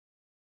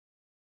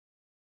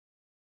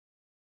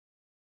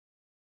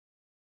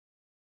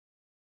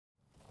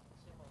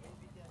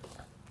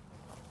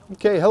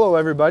Okay, hello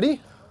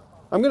everybody.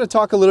 I'm going to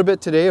talk a little bit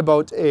today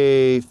about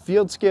a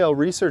field scale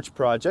research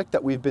project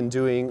that we've been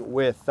doing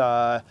with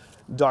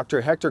Dr.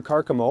 Hector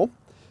Carcamo.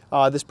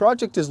 This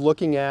project is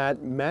looking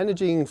at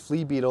managing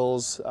flea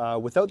beetles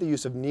without the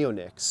use of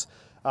neonics.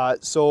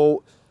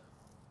 So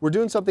we're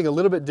doing something a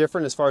little bit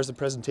different as far as the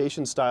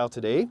presentation style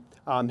today.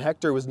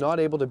 Hector was not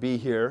able to be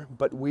here,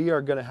 but we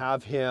are going to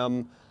have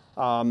him,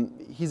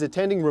 he's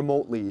attending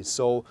remotely,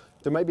 so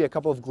there might be a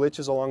couple of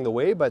glitches along the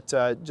way, but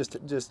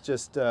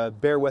just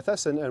bear with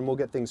us and we'll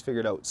get things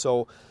figured out.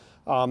 So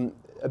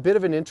a bit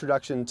of an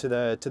introduction to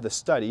the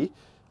study.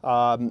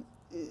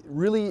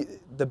 Really,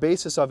 the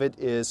basis of it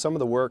is some of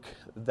the work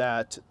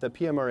that the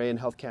PMRA and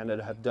Health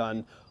Canada have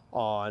done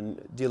on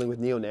dealing with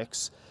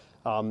neonics.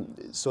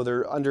 So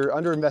they're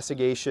under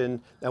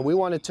investigation, and we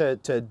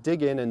wanted to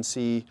dig in and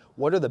see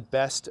what are the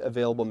best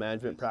available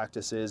management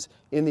practices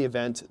in the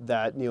event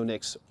that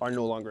neonics are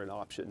no longer an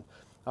option.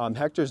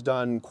 Hector's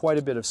done quite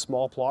a bit of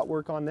small plot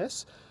work on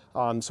this,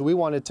 so we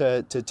wanted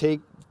to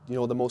take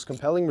the most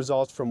compelling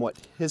results from what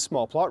his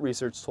small plot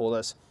research told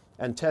us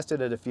and test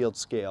it at a field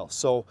scale.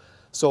 So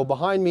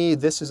behind me,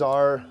 this is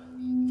our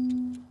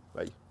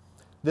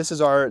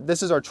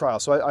trial.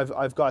 So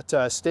I've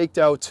got staked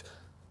out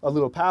a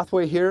little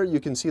pathway here. You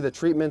can see the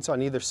treatments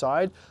on either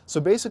side. So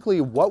basically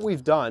what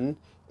we've done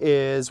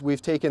is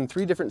we've taken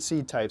 3 different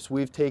seed types.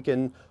 We've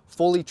taken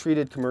fully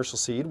treated commercial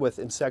seed with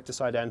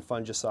insecticide and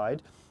fungicide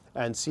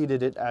and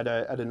seeded it at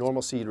a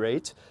normal seed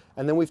rate.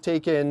 And then we've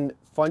taken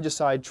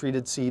fungicide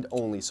treated seed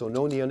only, so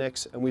no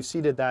neonics, and we've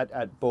seeded that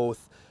at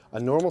both a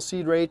normal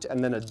seed rate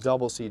and then a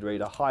double seed rate,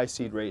 a high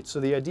seed rate.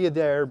 So the idea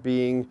there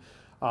being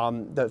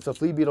that the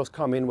flea beetles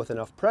come in with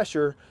enough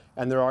pressure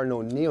and there are no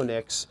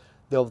neonics,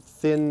 they'll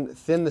thin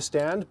the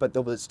stand, but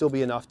there'll still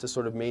be enough to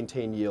sort of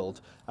maintain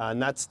yield.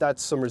 And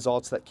that's some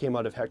results that came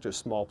out of Hector's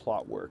small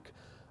plot work.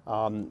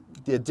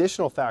 The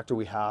additional factor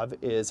we have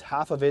is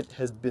half of it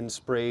has been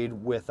sprayed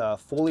with a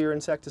foliar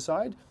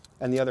insecticide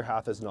and the other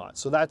half is not.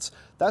 So that's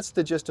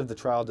the gist of the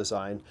trial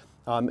design.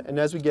 And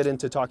as we get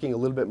into talking a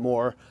little bit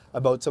more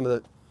about some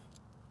of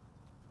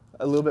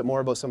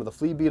the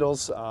flea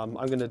beetles, I'm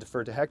going to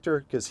defer to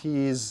Hector because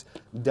he's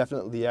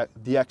definitely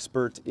the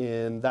expert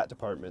in that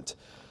department.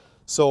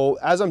 So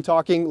as I'm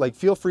talking,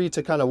 feel free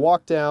to kind of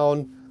walk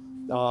down,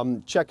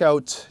 check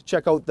out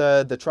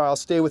the trial,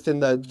 stay within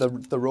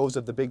the rows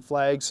of the big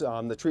flags.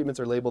 The treatments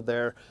are labeled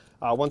there.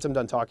 Once I'm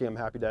done talking, I'm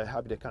happy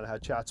to kind of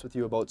have chats with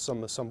you about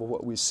some of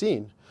what we've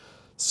seen.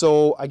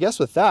 So I guess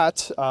with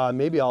that,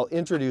 maybe I'll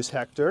introduce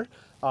Hector.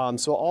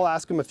 So I'll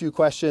ask him a few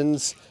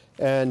questions,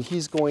 and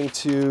he's going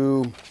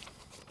to,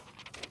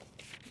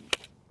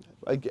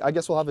 I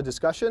guess we'll have a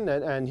discussion,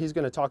 and he's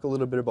going to talk a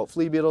little bit about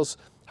flea beetles,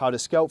 how to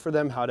scout for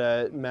them, how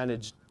to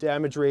manage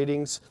damage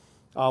ratings.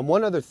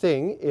 One other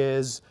thing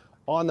is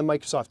on the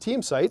Microsoft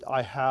Teams site,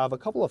 I have a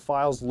couple of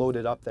files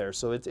loaded up there.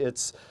 So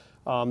it's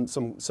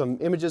some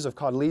images of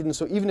cotyledons.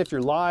 So even if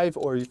you're live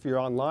or if you're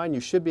online, you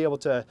should be able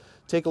to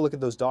take a look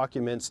at those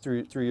documents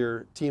through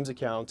your Teams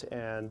account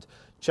and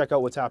check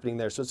out what's happening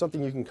there. So it's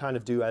something you can kind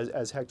of do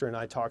as Hector and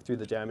I talk through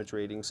the damage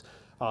ratings.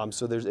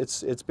 So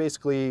it's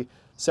basically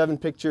 7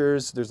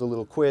 pictures. There's a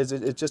little quiz.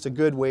 It's just a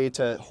good way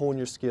to hone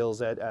your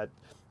skills at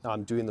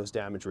doing those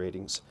damage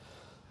ratings.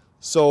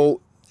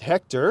 So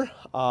Hector,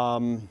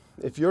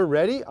 if you're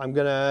ready, I'm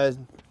gonna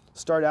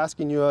start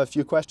asking you a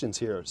few questions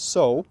here.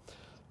 So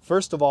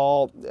first of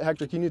all,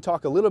 Hector, can you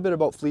talk a little bit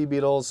about flea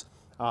beetles,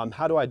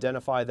 how to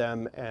identify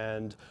them,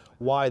 and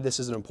why this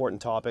is an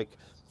important topic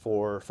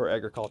for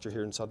agriculture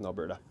here in Southern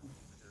Alberta?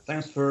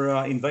 Thanks for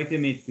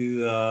inviting me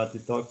to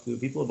talk to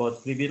people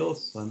about flea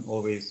beetles. I'm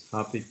always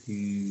happy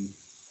to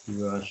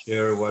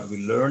share what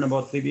we learn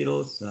about flea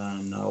beetles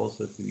and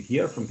also to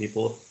hear from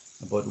people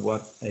about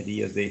what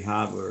ideas they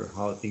have or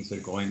how things are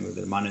going with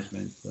their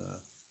management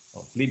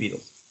of flea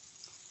beetles.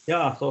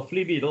 Yeah, so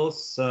flea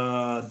beetles,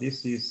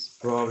 this is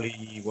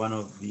probably one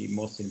of the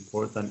most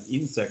important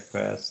insect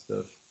pests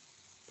of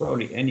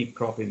probably any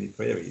crop in the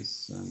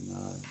prairies.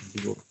 And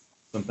people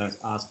sometimes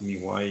ask me,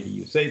 why do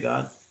you say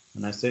that?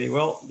 And I say,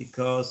 well,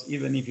 because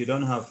even if you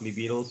don't have flea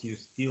beetles, you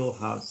still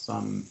have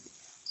some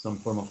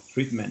form of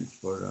treatment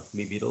for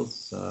flea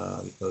beetles,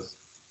 because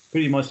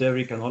pretty much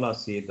every canola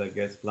seed that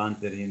gets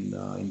planted in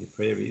the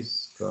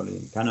prairies, probably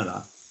in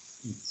Canada,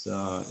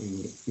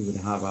 it would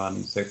have an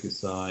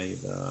insecticide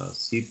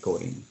seed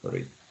coating for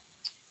it.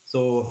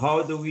 So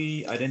how do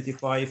we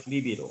identify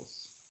flea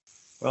beetles?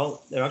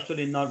 Well, they're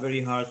actually not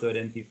very hard to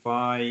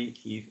identify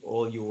if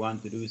all you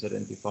want to do is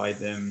identify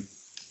them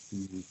to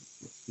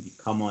the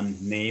common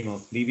name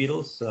of flea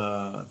beetles.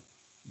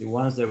 The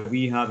ones that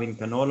we have in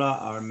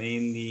canola are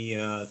mainly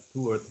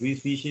 2 or 3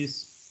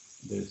 species.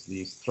 There's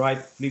the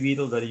striped flea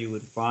beetle that you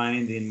would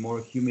find in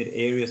more humid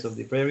areas of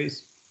the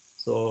prairies.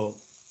 So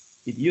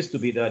it used to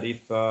be that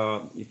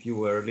if you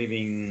were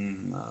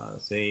living,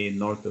 say,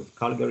 north of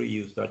Calgary,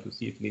 you start to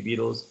see flea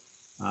beetles.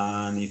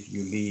 And if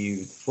you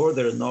lived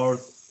further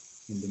north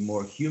in the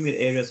more humid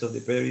areas of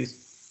the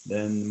prairies,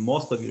 then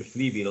most of your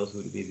flea beetles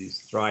would be the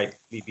striped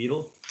flea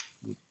beetle,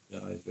 which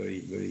is very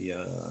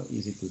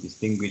easy to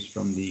distinguish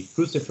from the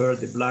crucifer,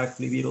 the black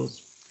flea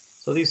beetles.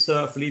 So these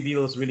flea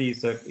beetles really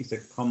is a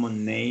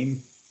common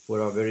name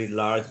for a very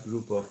large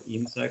group of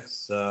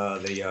insects.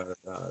 They are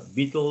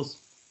beetles.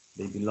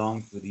 They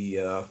belong to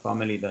the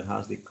family that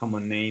has the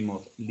common name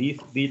of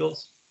leaf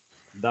beetles.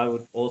 That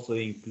would also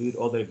include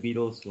other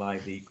beetles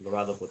like the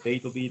Colorado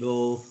potato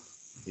beetle,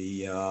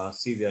 the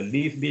cereal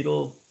leaf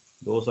beetle.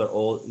 Those are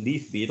all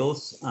leaf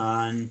beetles.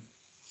 And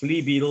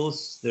flea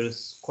beetles,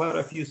 there's quite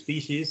a few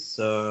species.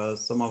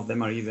 Some of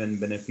them are even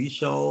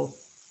beneficial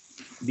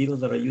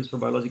beetles that are used for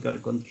biological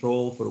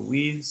control for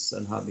weeds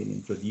and have been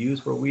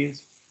introduced for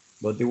weeds.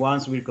 But the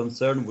ones we're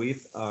concerned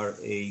with are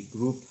a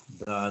group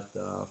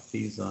that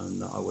feeds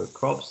on our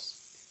crops,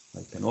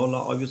 like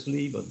canola,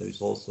 obviously, but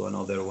there's also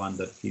another one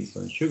that feeds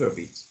on sugar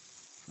beets.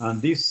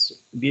 And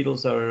these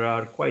beetles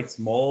are quite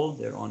small.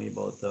 They're only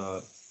about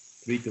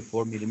 3 to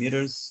 4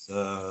 millimeters,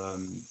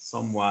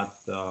 somewhat,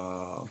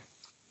 I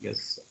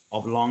guess,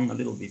 oblong, a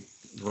little bit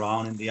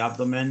round in the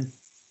abdomen.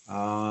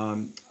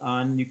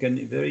 And you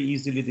can very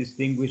easily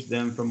distinguish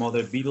them from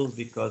other beetles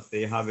because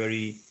they have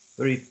very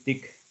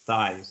thick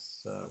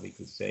thighs, we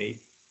could say.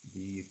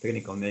 The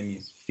technical name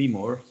is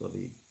femur, so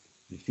the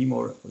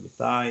femur or the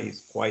thigh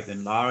is quite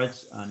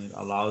enlarged and it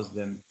allows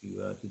them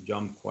to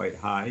jump quite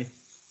high.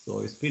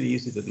 So it's pretty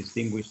easy to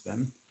distinguish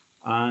them.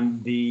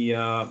 And the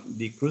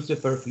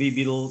crucifer flea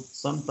beetle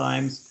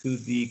sometimes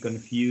could be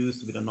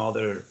confused with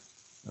another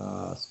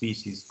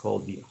species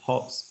called the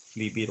hops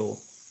flea beetle,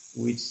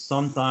 which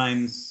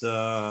sometimes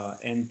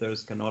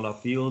enters canola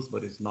fields,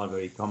 but it's not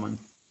very common.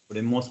 For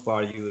the most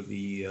part, you will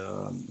be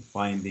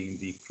finding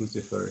the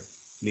crucifer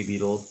flea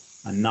beetle.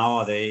 And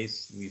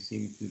nowadays, we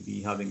seem to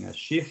be having a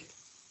shift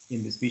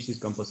in the species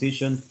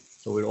composition,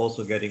 so we're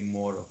also getting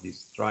more of this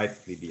striped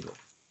flea beetle.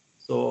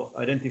 So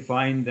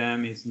identifying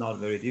them is not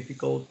very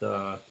difficult.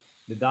 The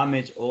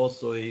damage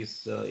also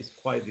is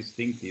quite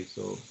distinctive.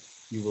 So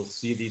you will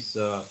see these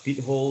pit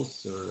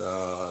holes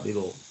or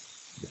little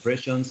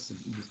depressions,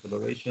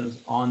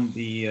 discolorations on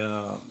the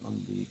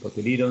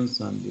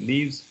cotyledons and the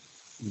leaves.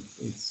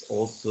 It's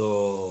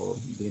also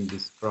been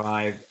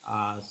described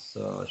as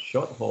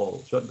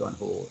shotgun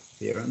hole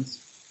appearance,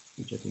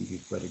 which I think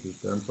is quite a good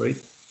term for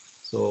it.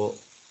 So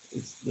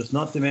there's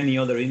not too many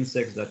other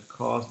insects that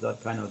cause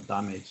that kind of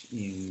damage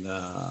in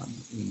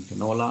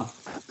canola.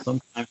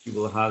 Sometimes you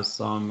will have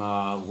some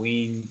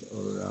wind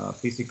or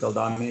physical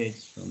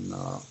damage from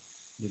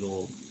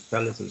little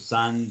pellets of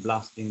sand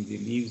blasting the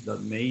leaves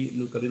that may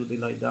look a little bit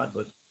like that,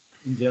 but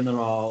in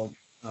general,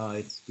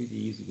 it's pretty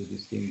easy to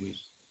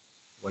distinguish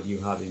what you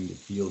have in the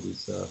field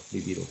is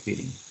flea beetle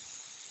feeding.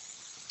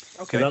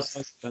 Okay. So that's how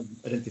you can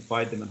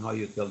identify them and how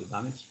you tell the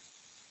damage.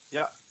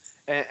 Yeah.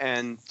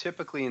 And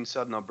typically in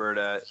southern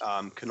Alberta,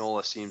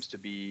 canola seems to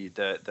be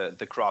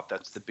the crop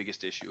that's the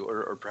biggest issue,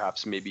 or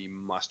perhaps maybe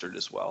mustard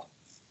as well.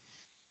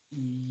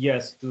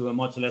 Yes, to a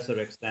much lesser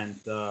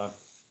extent.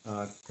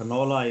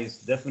 Canola is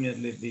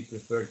definitely the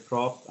preferred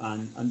crop,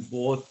 and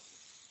both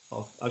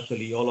of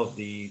actually all of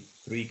the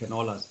 3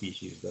 canola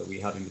species that we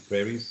have in the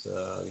prairies.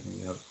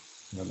 We have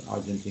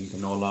Argentine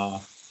canola,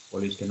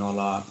 Polish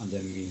canola, and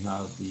then we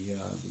have the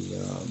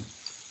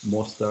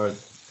mustard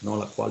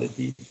canola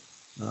quality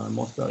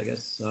mustard. I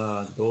guess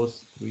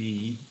those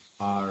 3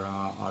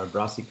 are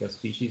brassica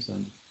species,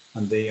 and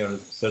they are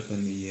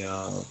certainly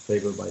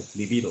favored by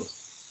flea beetles.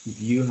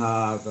 If you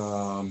have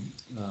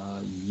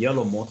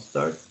yellow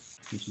mustard,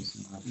 which is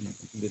in a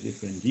completely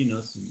different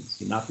genus,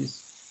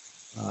 Sinapis,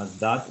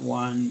 that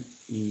one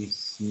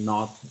is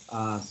not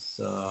as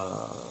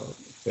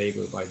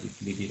favored by the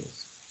flea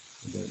beetles.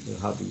 There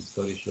have been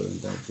studies showing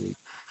that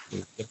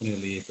there's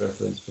definitely a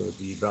preference for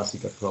the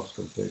brassica crops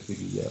compared to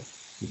the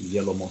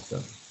yellow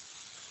mustard.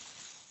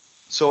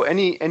 So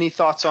any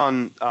thoughts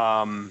on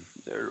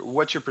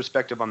what's your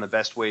perspective on the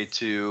best way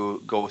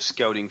to go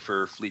scouting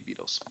for flea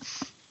beetles,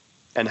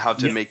 and how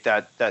to make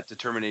that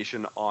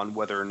determination on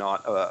whether or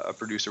not a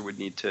producer would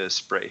need to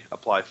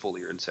apply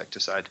foliar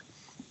insecticide?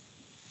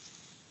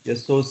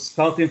 Yes, so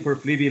scouting for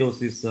flea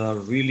beetles is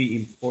really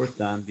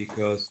important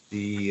because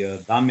the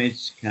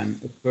damage can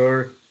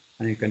occur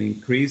and it can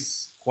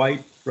increase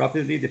quite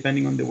rapidly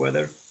depending on the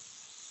weather.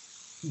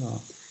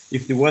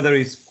 If the weather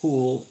is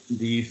cool,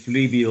 the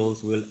flea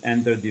beetles will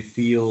enter the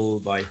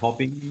field by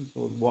hopping,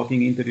 so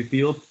walking into the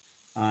field,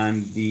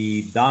 and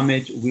the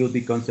damage will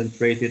be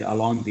concentrated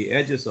along the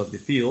edges of the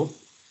field.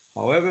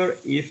 However,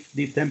 if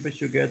the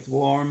temperature gets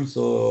warm,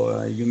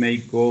 so you may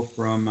go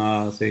from,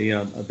 say,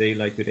 a day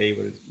like today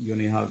where you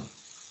only have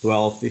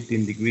 12,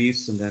 15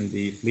 degrees, and then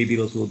the flea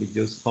beetles will be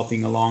just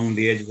hopping along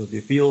the edges of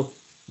the field.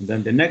 And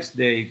then the next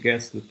day it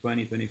gets to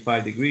 20,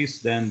 25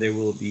 degrees, then they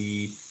will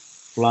be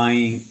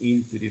flying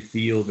into the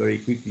field very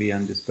quickly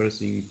and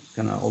dispersing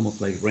kind of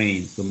almost like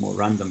rain, so more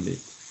randomly.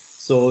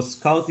 So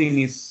scouting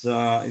is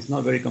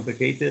not very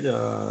complicated.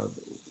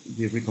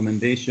 The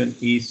recommendation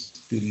is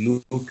to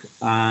look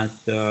at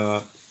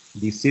the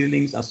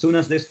seedlings as soon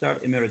as they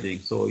start emerging.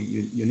 So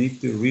you need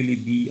to really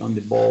be on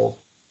the ball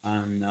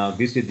and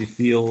visit the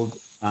field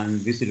and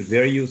visit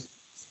various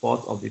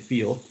spots of the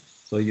field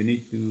So you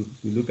need to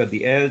look at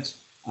the edge,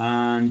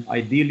 and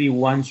ideally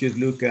one should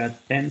look at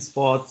 10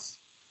 spots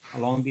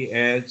along the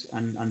edge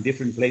and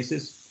different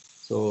places.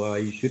 So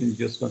you shouldn't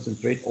just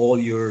concentrate all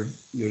your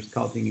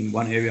scouting in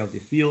one area of the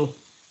field.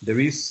 There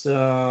is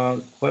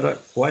quite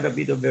a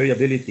bit of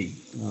variability.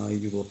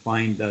 You will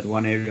find that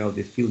one area of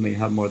the field may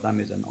have more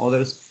damage than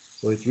others.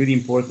 So it's really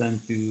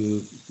important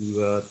to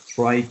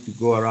try to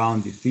go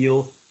around the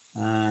field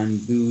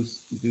and do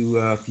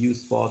a few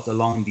spots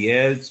along the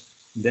edge,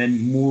 then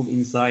move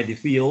inside the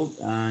field.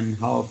 And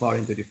how far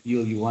into the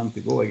field you want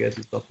to go, I guess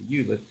it's up to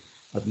you, but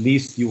at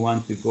least you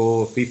want to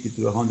go 50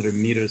 to 100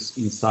 meters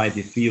inside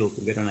the field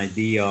to get an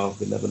idea of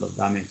the level of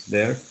damage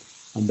there.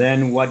 And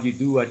then what you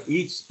do at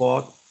each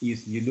spot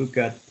is you look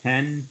at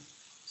 10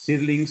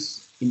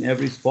 seedlings in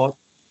every spot,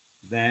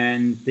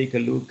 then take a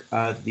look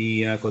at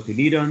the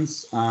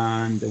cotyledons.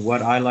 And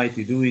what I like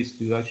to do is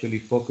to actually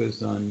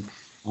focus on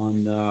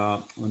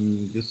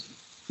just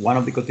one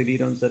of the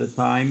cotyledons at a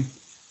time,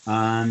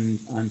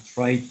 and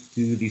try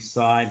to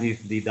decide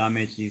if the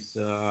damage is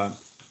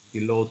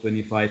below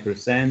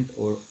 25%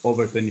 or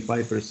over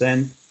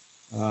 25%.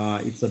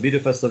 It's a bit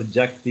of a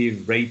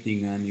subjective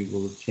rating, and you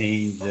will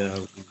change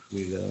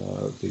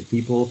with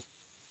people.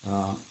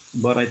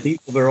 But I think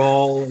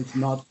overall it's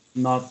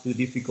not too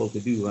difficult to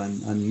do,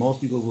 and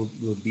most people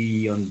will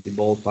be on the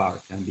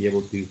ballpark and be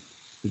able to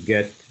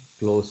get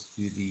close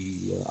to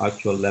the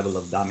actual level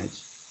of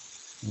damage.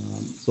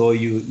 So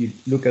you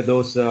look at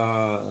those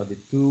the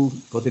two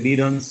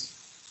cotyledons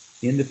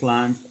in the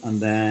plant, and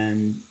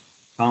then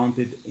count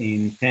it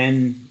in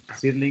 10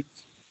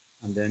 seedlings,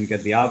 and then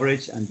get the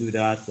average and do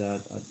that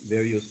at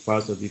various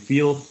parts of the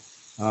field.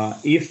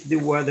 If the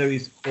weather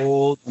is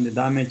cold and the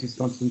damage is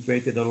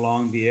concentrated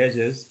along the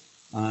edges,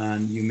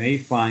 and you may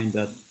find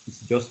that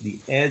it's just the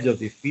edge of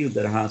the field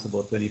that has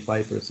about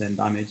 25%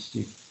 damage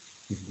if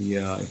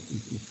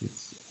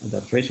it's at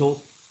that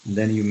threshold, and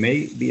then you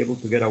may be able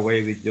to get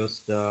away with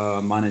just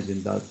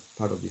managing that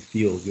part of the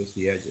field, just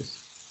the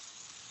edges.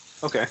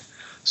 Okay,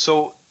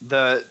 so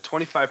the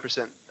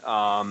 25%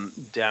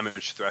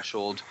 damage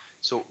threshold.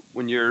 So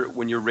when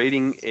you're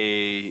rating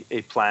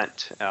a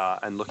plant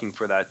and looking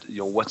for that,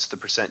 what's the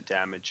percent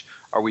damage?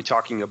 Are we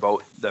talking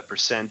about the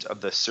percent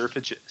of the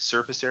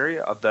surface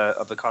area of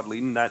the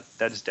cotyledon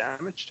that is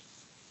damaged?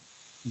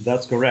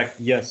 That's correct.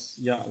 Yes.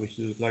 Yeah. We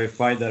should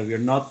clarify that we're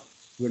not.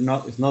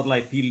 It's not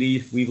like pea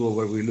leaf weevil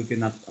where we're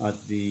looking at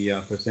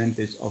the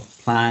percentage of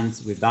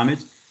plants with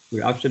damage.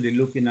 We're actually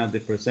looking at the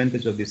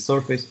percentage of the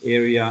surface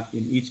area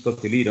in each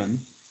cotyledon.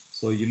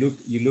 So you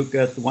look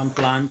at one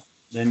plant,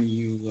 then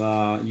you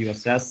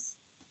assess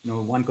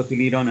one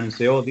cotyledon and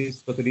say, oh,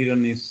 this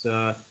cotyledon is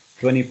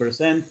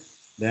 20%.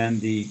 Then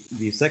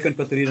the second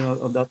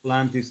cotyledon of that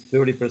plant is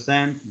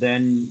 30%.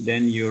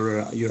 Then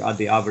you're at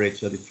the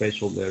average of the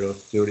threshold there of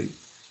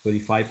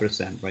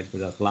 25%, right, for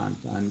that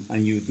plant,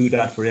 and you do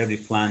that for every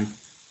plant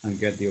and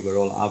get the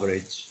overall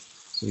average.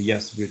 So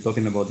yes, we're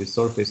talking about the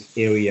surface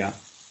area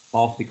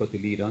of the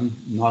cotyledon,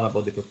 not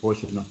about the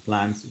proportion of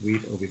plants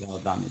with or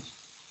without damage.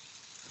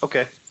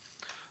 Okay,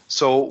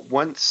 so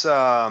once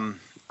so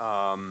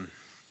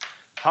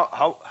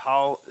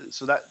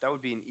that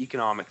would be an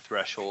economic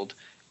threshold,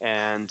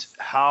 and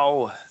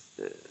how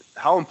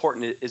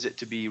important is it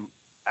to be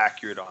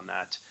accurate on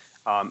that?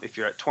 If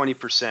you're at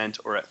 20%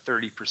 or at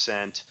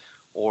 30%,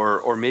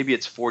 or maybe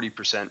it's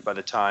 40% by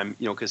the time,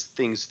 because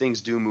things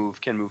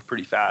can move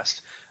pretty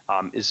fast.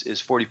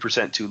 Is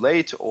 40% too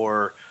late,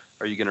 or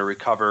are you going to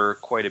recover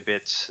quite a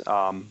bit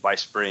by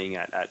spraying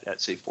at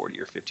say 40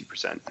 or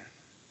 50%?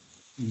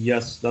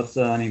 Yes, that's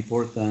an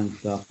important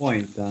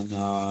point, and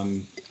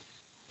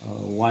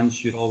one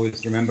should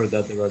always remember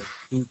that there are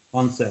two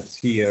concepts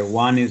here.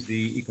 One is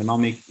the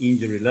economic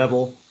injury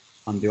level,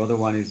 and the other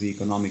one is the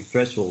economic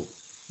threshold.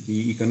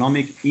 The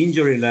economic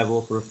injury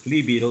level for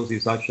flea beetles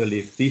is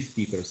actually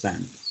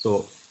 50%.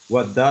 So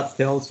what that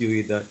tells you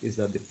is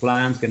that the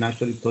plants can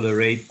actually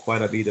tolerate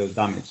quite a bit of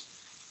damage.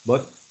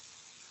 But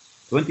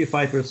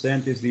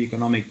 25% is the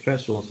economic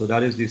threshold, so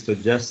that is the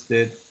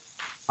suggested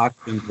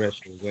action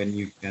threshold when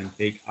you can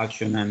take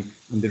action. And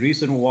the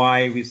reason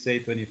why we say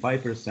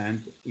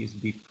 25% is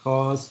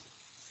because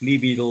flea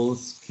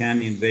beetles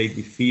can invade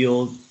the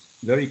field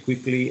very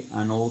quickly,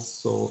 and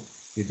also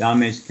the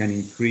damage can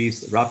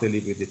increase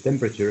rapidly with the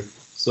temperature.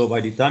 So by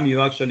the time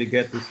you actually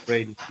get to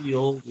spray the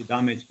field, the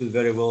damage could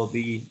very well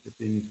be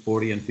between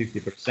 40 and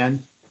 50%,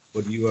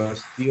 but you are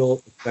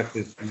still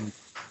expected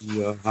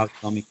to have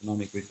some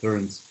economic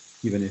returns,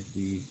 even if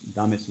the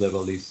damage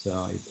level is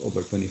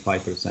over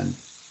 25%.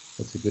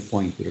 That's a good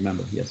point to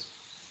remember, yes.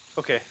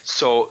 Okay,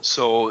 so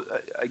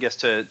I guess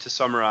to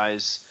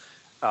summarize,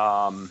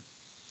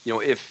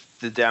 if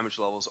the damage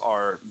levels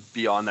are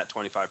beyond that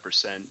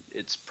 25%,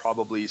 it's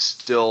probably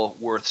still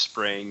worth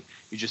spraying.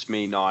 You just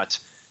may not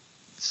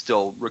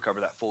still recover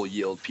that full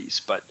yield piece,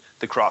 but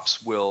the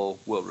crops will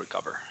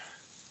recover.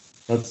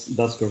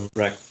 That's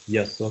correct.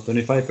 Yes. So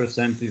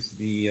 25% is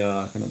the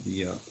kind of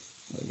the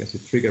I guess the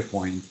trigger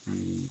point,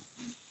 the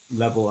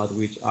level at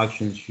which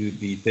action should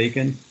be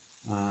taken.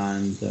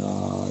 and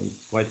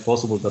it's quite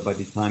possible that by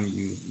the time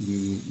you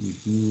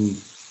do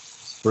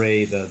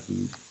spray, that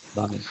the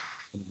damage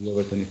can be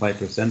over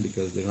 25%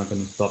 because they're not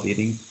going to stop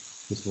eating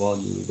just while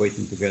you're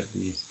waiting to get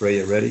the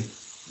sprayer ready.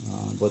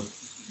 But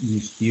you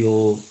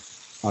still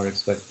are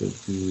expected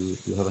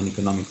to have an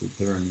economic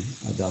return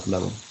at that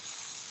level.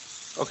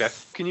 Okay.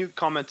 Can you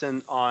comment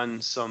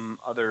on some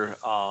other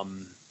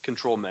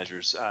control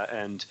measures?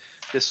 And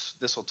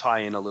this will tie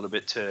in a little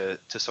bit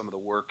to some of the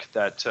work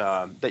that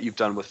you've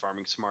done with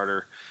Farming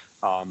Smarter,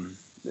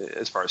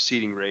 as far as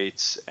seeding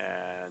rates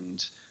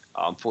and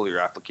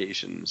foliar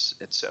applications,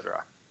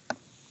 etc.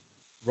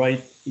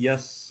 Right.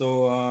 Yes.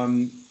 So,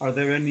 are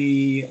there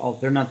any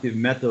alternative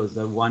methods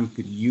that one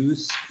could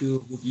use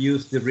to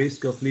reduce the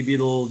risk of flea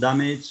beetle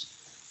damage?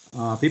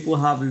 People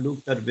have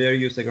looked at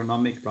various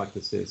agronomic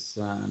practices,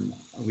 and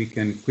we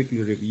can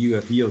quickly review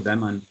a few of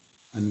them,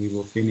 and we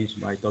will finish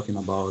by talking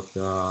about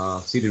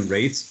seeding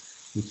rates,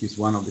 which is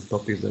one of the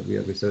topics that we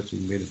are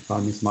researching with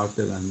Farming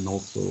Smarter, and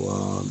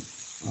also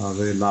a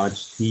very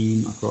large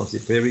team across the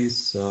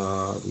prairies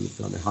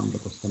with Alejandro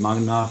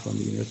Costamagna from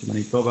the University of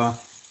Manitoba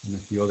and a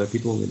few other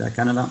people with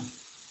Canada.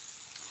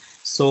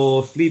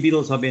 So flea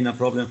beetles have been a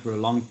problem for a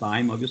long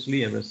time,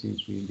 obviously, ever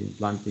since we've been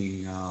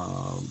planting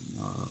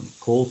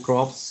cole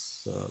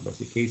crops,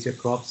 brassicaceae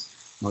crops,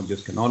 not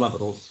just canola,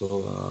 but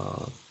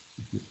also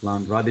if you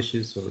plant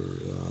radishes or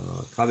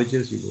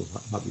cabbages, you will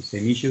have the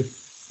same issue.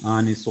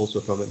 And it's also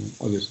a problem,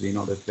 obviously, in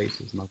other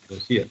places, not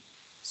just here.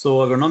 So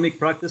agronomic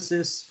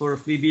practices for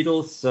flea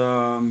beetles,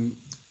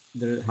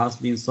 there has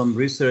been some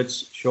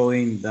research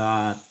showing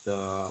that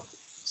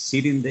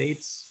seeding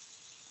dates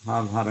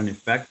have had an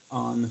effect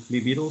on flea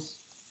beetles.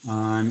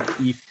 And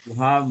if you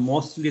have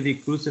mostly the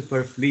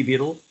crucifer flea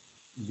beetle,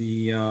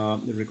 the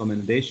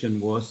recommendation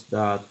was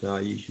that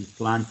you should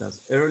plant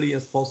as early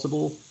as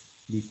possible,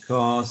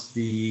 because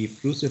the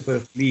crucifer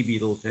flea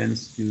beetle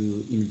tends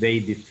to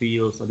invade the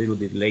fields a little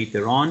bit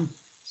later on.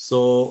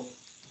 So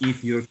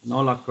if your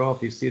canola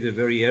crop is seeded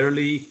very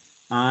early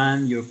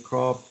and your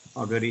crop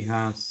already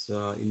has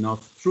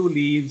enough true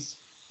leaves,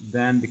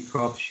 then the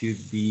crop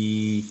should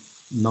be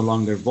no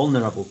longer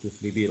vulnerable to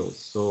flea beetles.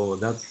 So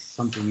that's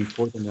something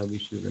important that we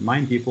should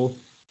remind people,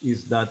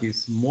 is that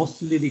it's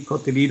mostly the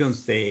cotyledon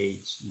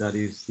stage that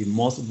is the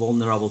most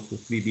vulnerable to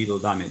flea beetle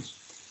damage.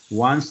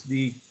 Once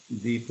the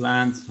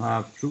plants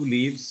have true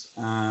leaves,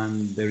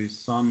 and there is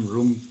some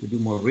room to do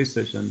more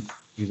research on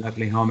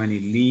exactly how many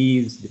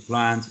leaves the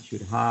plants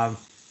should have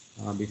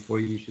before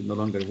you should no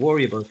longer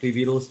worry about flea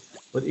beetles.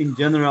 But in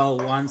general,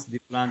 once the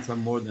plants have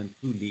more than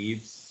 2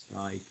 leaves,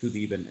 it could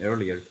be even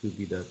earlier. It could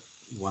be that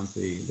once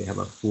they have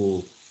a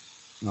full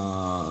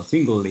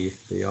single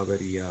leaf, they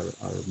already are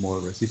more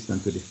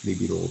resistant to the flea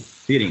beetle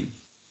feeding.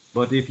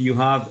 But if you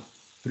have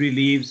 3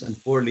 leaves and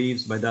 4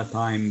 leaves, by that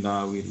time,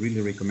 we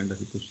really recommend that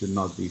people should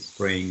not be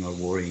spraying or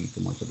worrying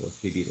too much about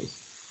flea beetles.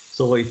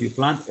 So if you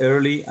plant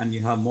early and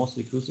you have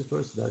mostly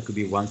crucifers, that could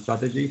be one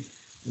strategy.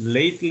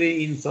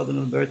 Lately in southern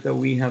Alberta,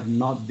 we have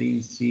not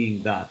been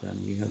seeing that, and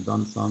we have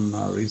done some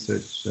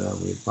research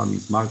with Farming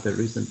Smarter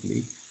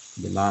recently,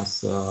 the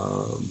last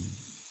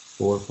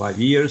 4 or 5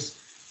 years,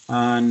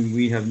 and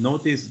we have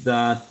noticed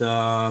that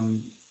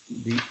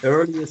the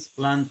earliest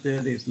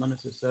planted is not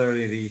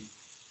necessarily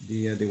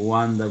the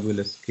one that will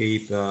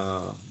escape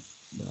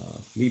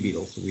flea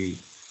beetles. We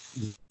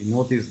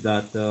noticed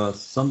that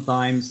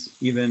sometimes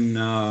even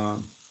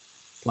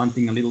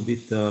planting a little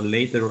bit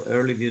later or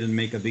early didn't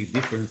make a big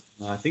difference.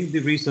 I think the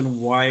reason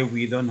why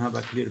we don't have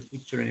a clear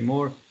picture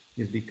anymore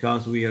is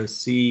because we are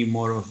seeing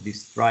more of the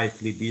striped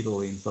flea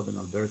beetle in southern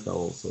Alberta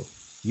also.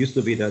 Used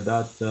to be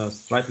that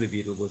striped flea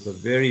beetle was a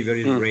very,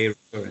 very rare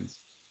occurrence.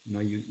 You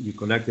know, you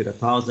collected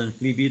 1,000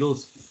 flea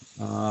beetles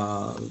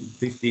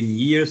 15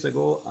 years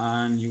ago,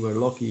 and you were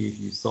lucky if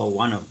you saw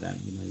one of them.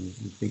 You know,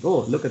 you think,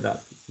 oh, look at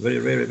that, it's a very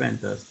rare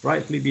event, a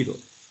striped flea beetle.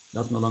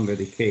 That's no longer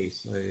the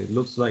case. It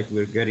looks like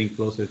we're getting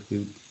closer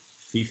to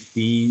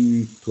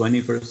 15,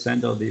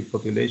 20% of the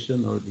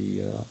population, or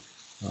the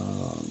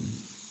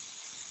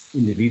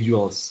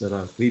individuals that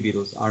are flea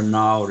beetles are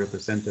now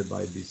represented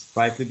by this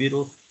striped flea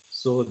beetle.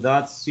 So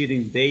that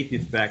seeding date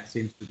effect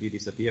seems to be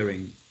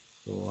disappearing.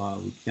 So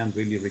we can't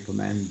really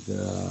recommend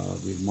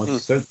with much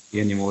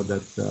certainty anymore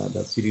that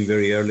that seeding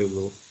very early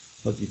will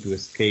help you to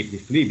escape the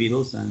flea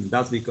beetles, and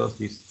that's because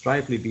this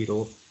striped flea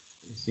beetle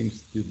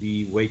seems to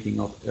be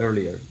waking up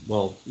earlier.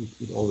 Well,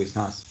 it always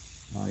has.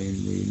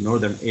 In the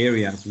northern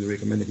areas, we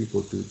recommended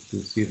people to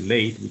seed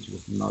late, which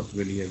was not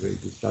really a very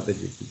good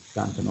strategy to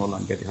plant canola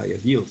and get higher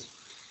yields.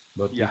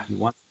 But if you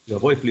want to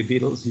avoid flea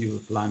beetles, you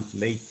plant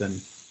late, and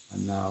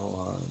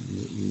now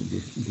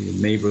the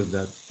neighbors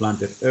that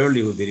planted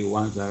early will be the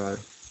ones that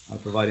are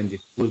providing the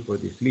food for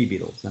the flea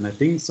beetles. And I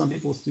think some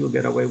people still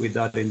get away with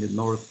that in the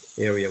north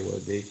area, where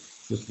they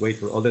just wait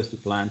for others to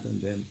plant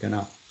and then kind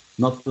of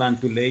not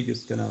plant too late,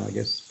 just kind of, I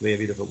guess, play a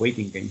bit of a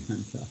waiting game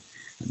and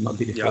not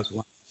be the first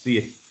one to see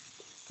it.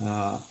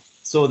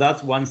 So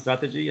that's one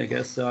strategy, I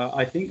guess.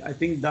 I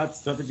think that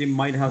strategy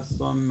might have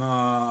some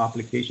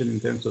application in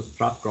terms of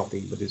trap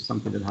cropping, but it's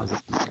something that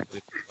hasn't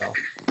been well.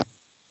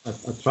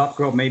 a trap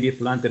crop may be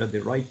planted at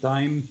the right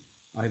time,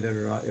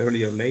 either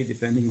early or late,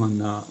 depending on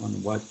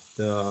what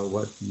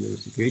your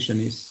situation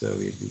is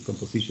with the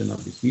composition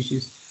of the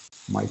species.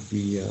 Might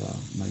be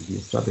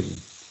a strategy,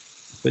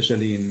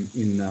 especially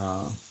in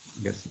I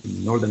guess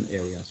in northern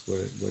areas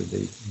where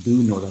they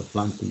do know that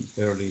planting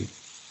early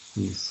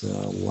is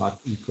what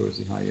incurs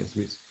the highest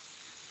risk.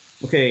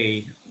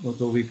 Okay,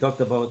 so we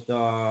talked about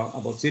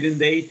seeding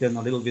date and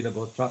a little bit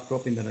about trap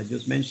cropping that I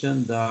just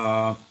mentioned.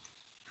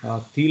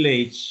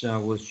 Tillage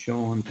was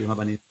shown to have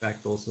an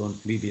impact also on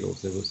flea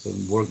beetles. There was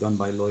some work done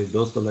by Lloyd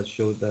Dostal that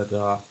showed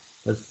that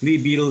flea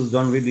beetles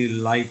don't really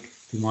like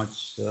too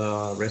much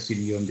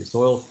residue on the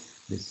soil.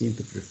 They seem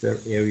to prefer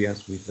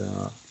areas with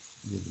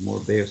more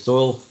bare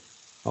soil.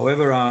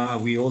 However,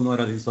 we all know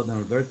that in southern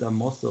Alberta,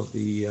 most of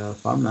the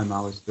farmland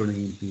now is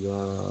turning into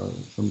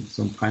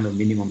some kind of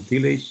minimum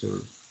tillage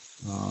or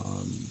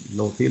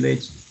low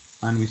tillage,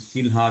 and we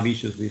still have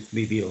issues with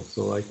flea beetles.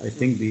 So I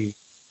think the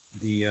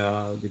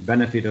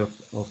benefit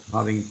of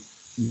having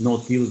no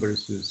till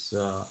versus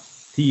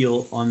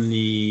till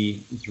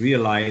only is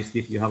realized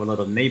if you have a lot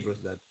of neighbors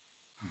that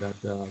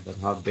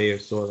have bare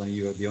soil and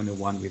you are the only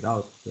one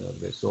without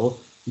bare soil.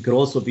 It could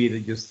also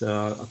be just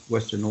a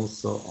question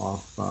also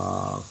of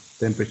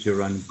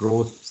temperature and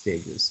growth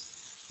stages.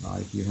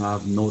 If you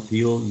have no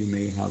till, you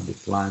may have the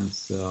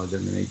plants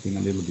germinating a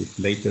little bit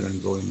later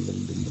and growing a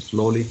little bit more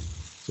slowly.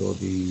 So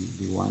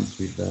the ones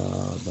with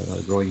that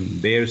are growing in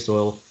bare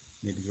soil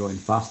may be growing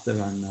faster,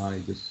 and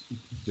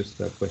just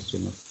a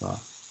question of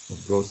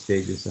growth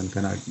stages, and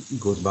kind of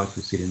goes back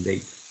to seeding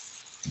date.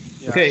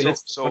 Yeah, okay,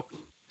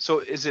 so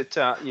is it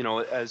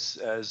as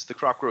the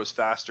crop grows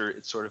faster,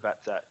 it's sort of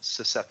at that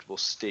susceptible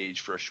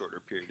stage for a shorter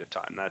period of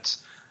time.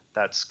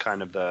 That's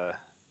kind of the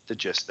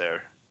gist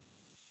there.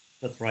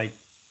 That's right.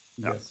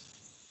 Yeah. Yes.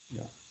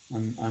 Yeah.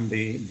 And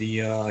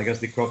the I guess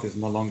the crop is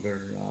no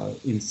longer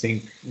in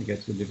sync, I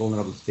guess, with the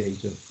vulnerable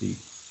stage of the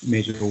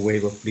major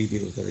wave of flea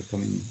beetles that are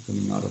coming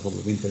out of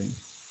overwintering.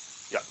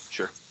 Yeah,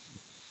 sure.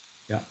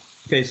 Yeah.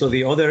 Okay. So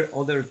the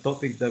other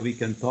topic that we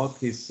can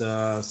talk is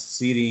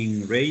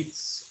seeding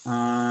rates,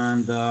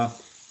 and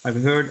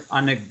I've heard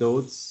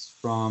anecdotes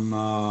from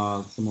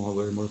some of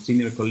our more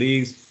senior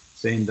colleagues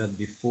saying that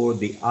before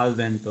the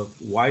advent of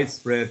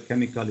widespread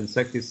chemical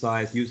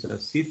insecticides used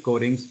as seed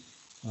coatings,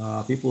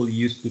 people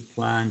used to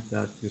plant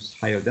at just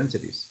higher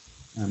densities.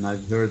 And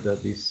I've heard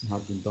that this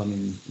has been done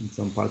in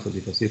some parts of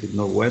the Pacific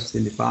Northwest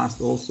in the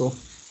past also.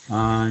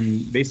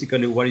 And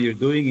basically what you're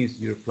doing is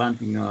you're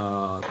planting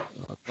a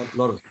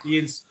lot of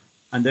seeds,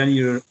 and then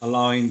you're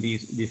allowing the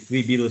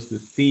flea beetles to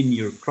thin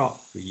your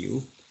crop for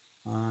you,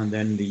 and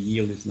then the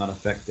yield is not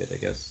affected, I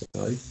guess.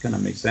 It kind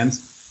of makes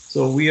sense.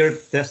 So we are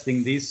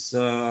testing this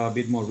a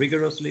bit more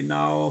rigorously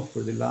now.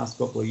 For the last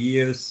couple of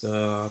years,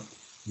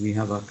 we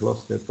have a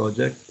cluster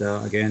project,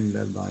 again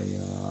led by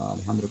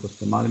Alejandro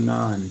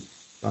Costamagna and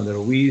Father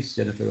Ruiz,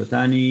 Jennifer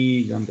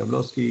Otani, Jan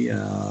Gablowski.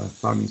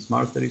 Farming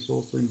Smarter is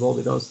also involved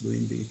with us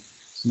doing the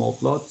small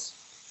plots.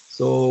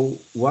 So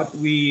what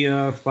we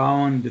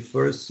found the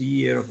first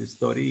year of the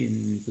study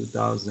in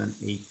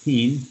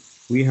 2018,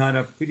 we had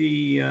a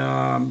pretty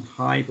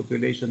high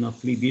population of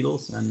flea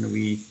beetles, and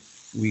we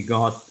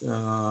got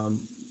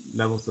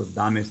levels of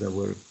damage that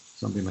were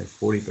something like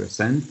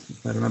 40%,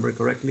 if I remember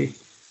correctly.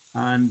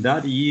 And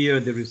that year,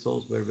 the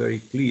results were very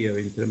clear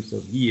in terms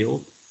of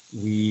yield.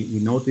 We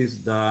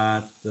noticed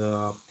that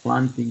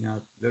planting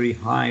at very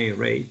high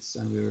rates,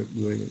 and we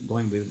were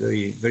going with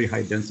very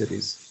high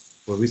densities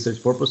for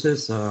research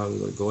purposes. We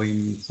were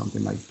going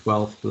something like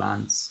 12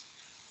 plants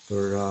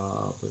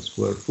per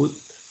square foot,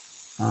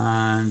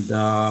 and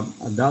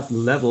at that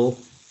level,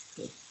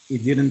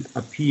 it didn't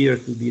appear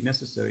to be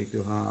necessary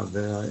to have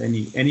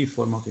any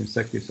form of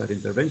insecticide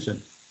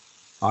intervention,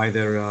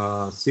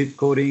 either seed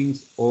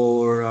coatings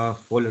or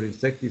foliar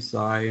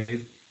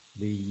insecticide.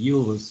 The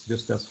yield was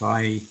just as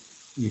high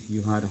if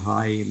you had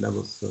high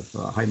levels of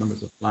high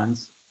numbers of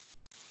plants,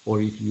 or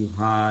if you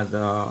had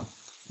kind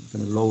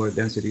of lower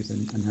densities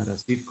and had a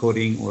seed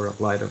coating or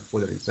applied a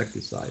foliar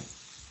insecticide.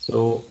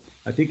 So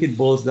I think it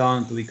boils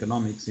down to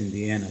economics in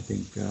the end. I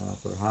think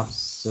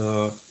perhaps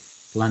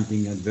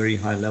planting at very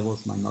high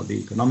levels might not be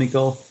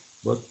economical,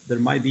 but there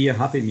might be a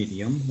happy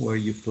medium where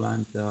you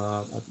plant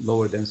at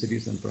lower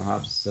densities, and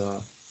perhaps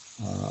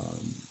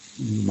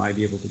you might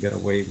be able to get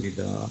away with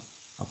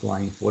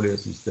applying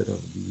foliars instead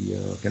of the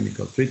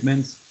chemical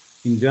treatments.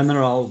 In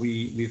general,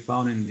 we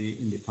found in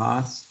the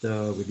past,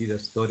 we did a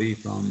study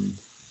from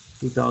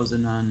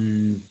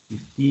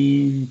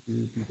 2015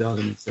 to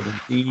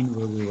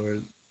 2017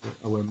 where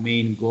our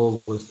main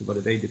goal was to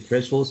validate the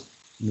thresholds.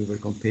 We were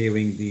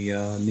comparing the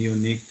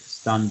neonic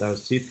standard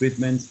seed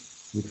treatments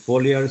with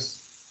foliars,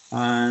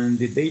 and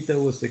the data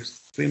was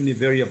extremely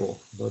variable.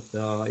 But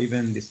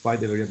even despite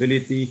the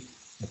variability,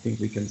 I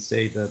think we can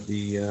say that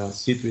the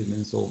seed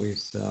treatments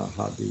always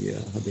had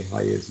the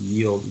highest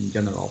yield in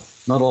general.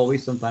 Not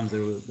always. Sometimes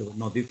there were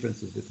no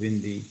differences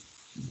between the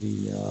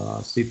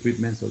seed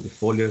treatments or the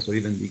foliars or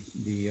even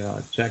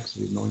the checks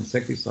with no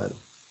insecticide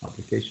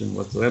application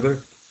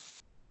whatsoever.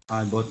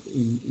 But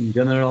in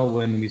general,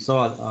 when we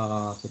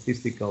saw a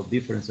statistical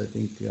difference, I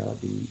think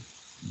the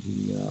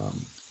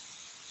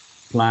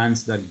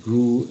plants that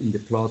grew in the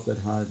plot that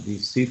had the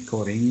seed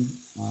coating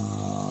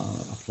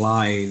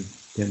applied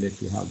tended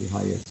to have the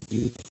highest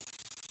yield,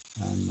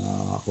 and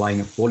applying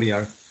a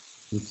foliar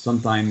would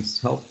sometimes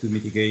help to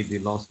mitigate the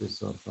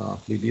losses of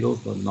flea beetles,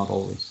 but not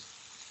always.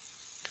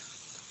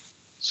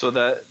 So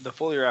the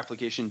foliar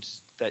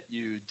applications that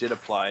you did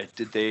apply,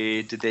 did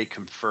they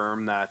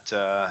confirm that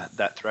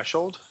that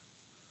threshold?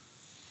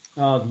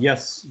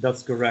 Yes,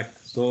 that's correct.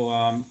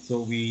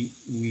 So we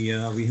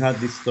had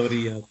this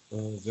study at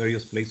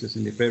various places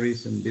in the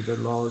prairies and beaver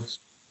lodge,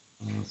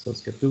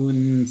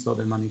 Saskatoon,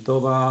 southern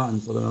Manitoba,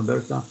 and southern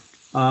Alberta.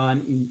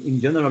 And in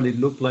general, it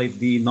looked like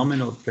the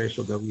nominal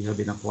threshold that we have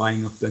been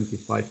applying of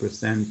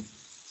 25%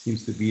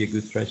 seems to be a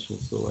good threshold.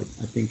 So I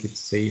think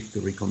it's safe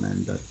to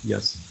recommend that,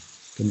 yes,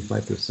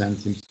 25%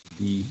 seems to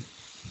be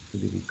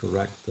the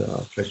correct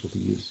threshold to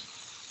use.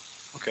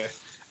 Okay,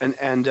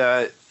 and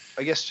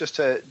I guess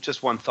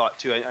just one thought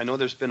too. I know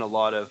there's been a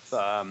lot of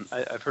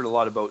I've heard a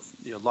lot about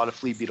a lot of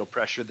flea beetle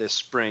pressure this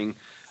spring.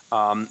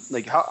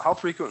 Like how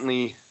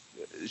frequently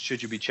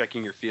should you be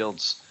checking your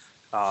fields?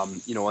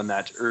 On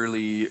that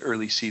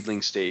early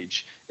seedling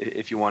stage,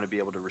 if you want to be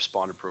able to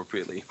respond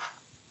appropriately.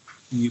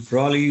 You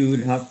probably would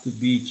have to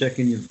be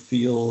checking your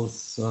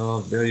fields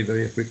very,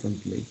 very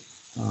frequently.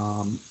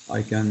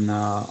 I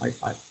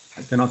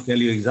cannot tell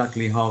you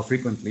exactly how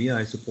frequently.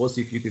 I suppose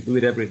if you could do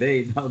it every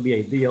day, that would be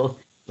ideal.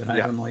 But I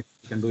don't know if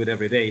you can do it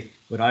every day.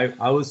 But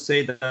I would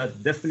say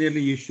that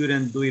definitely you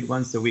shouldn't do it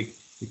once a week,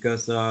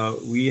 because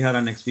we had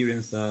an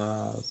experience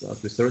as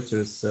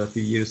researchers a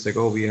few years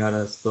ago. We had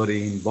a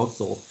study in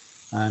Vauxhall,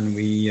 and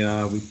we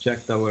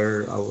checked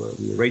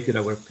we rated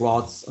our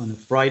plots on a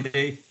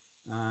Friday,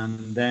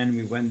 and then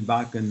we went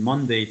back on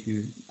Monday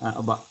to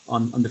but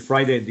on the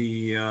Friday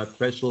the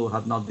threshold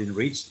had not been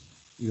reached.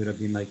 It would have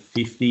been like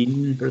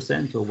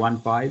 15% or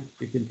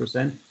 15%,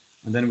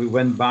 and then we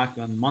went back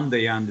on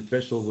Monday and the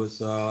threshold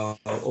was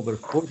over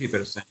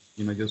 40%.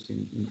 Just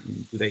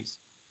in 2 days.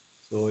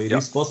 So it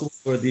is possible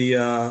for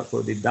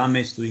the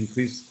damage to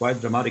increase quite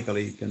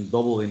dramatically. It can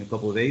double in a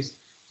couple of days.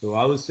 So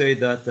I would say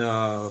that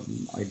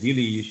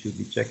ideally you should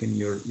be checking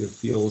your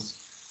fields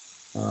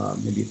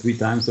maybe 3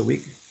 times a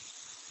week.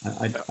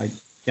 I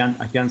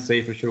can't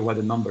say for sure what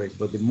the number is,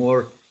 but the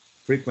more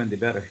frequent, the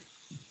better.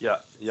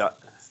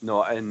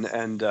 No,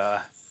 and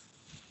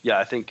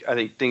I think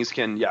things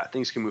can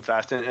move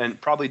fast, and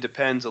probably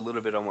depends a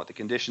little bit on what the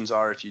conditions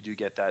are. If you do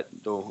get that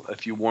a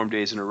few warm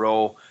days in a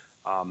row,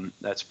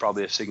 that's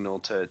probably a signal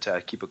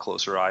to keep a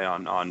closer eye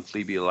on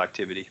flea beetle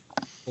activity.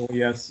 Oh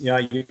yes,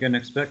 you can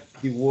expect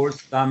the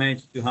worst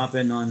damage to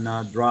happen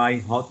on dry,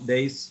 hot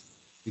days,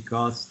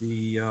 because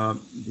the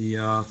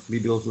flea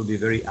beetles will be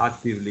very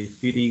actively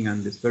feeding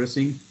and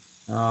dispersing.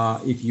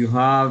 If you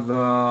have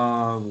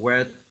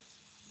wet,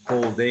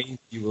 cold days,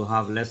 you will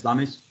have less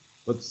damage.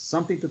 But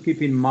something to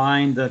keep in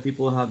mind that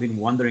people have been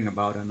wondering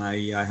about, and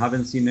I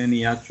haven't seen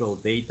any actual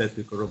data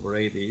to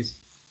corroborate this.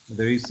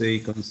 There is a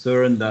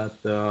concern that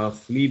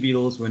flea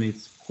beetles, when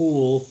it's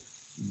cool,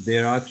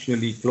 they're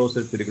actually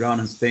closer to the ground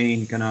and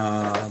staying kind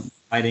of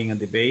hiding at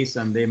the base,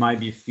 and they might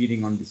be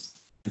feeding on the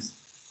stems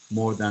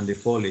more than the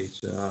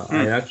foliage.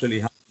 I actually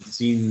haven't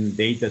seen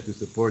data to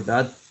support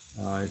that.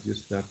 It's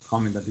just a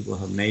comment that people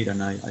have made,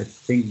 and I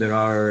think there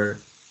are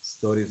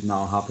studies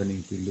now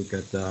happening to look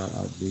at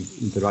the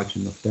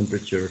interaction of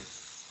temperature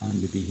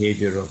and the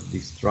behavior of the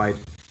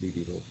striped flea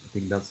beetle. I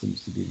think that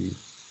seems to be the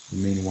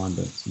main one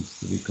that seems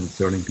to be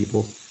concerning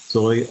people.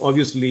 So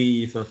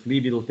obviously, if a flea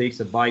beetle takes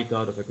a bite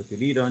out of a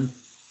cotyledon,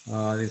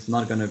 it's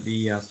not going to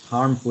be as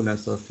harmful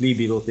as a flea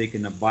beetle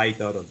taking a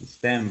bite out of the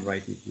stem,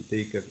 right? If you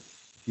take a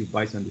few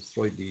bites and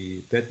destroy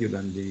the petiole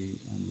and the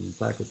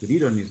entire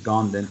cotyledon is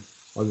gone, then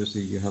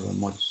obviously you have a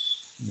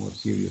much more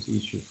serious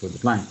issue for the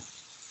plant.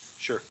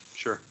 Sure,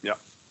 yeah.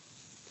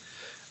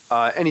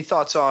 Any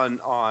thoughts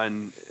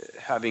on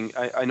having?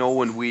 I know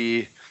when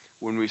we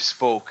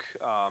spoke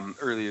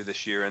earlier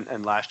this year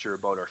and last year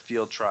about our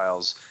field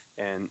trials,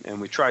 and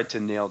we tried to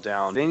nail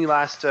down any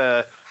last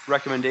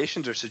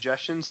recommendations or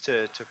suggestions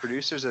to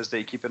producers as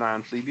they keep an eye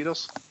on flea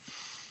beetles.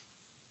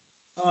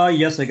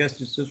 Yes, I guess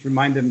just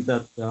remind them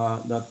that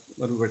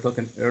what we were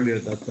talking earlier,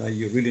 that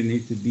you really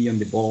need to be on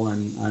the ball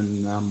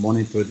and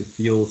monitor the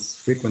fields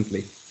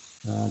frequently.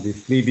 The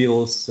flea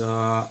beetles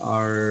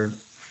are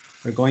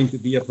going to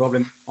be a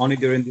problem only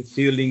during the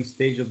seedling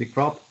stage of the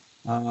crop.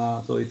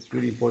 So it's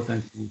really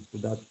important to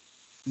that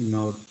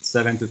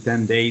 7 to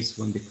 10 days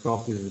when the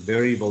crop is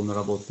very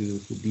vulnerable to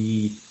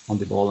be on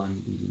the ball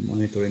and be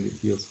monitoring the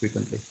fields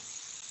frequently.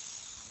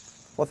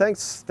 Well,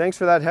 thanks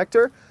for that,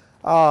 Hector.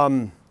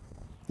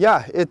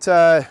 Yeah, it's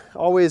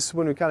always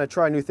when we kind of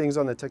try new things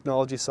on the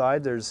technology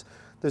side, there's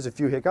a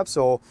few hiccups.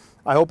 So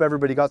I hope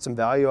everybody got some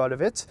value out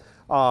of it.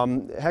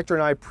 Hector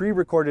and I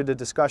pre-recorded a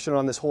discussion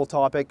on this whole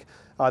topic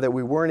that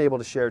we weren't able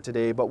to share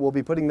today, but we'll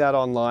be putting that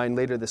online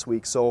later this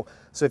week. So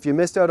if you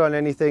missed out on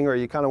anything, or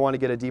you kind of want to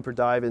get a deeper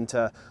dive into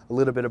a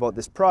little bit about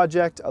this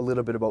project, a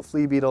little bit about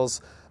flea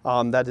beetles,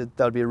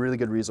 that'll be a really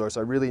good resource.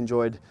 I really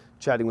enjoyed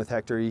chatting with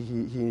Hector.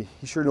 He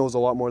sure knows a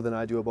lot more than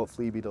I do about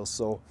flea beetles.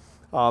 So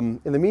in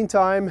the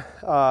meantime,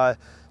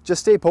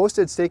 just stay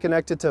posted, stay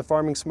connected to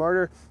Farming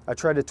Smarter. I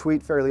try to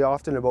tweet fairly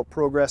often about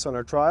progress on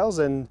our trials,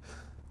 and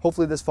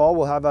hopefully this fall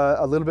we'll have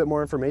a little bit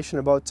more information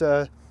about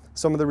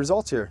some of the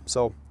results here.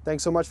 So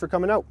thanks so much for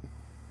coming out.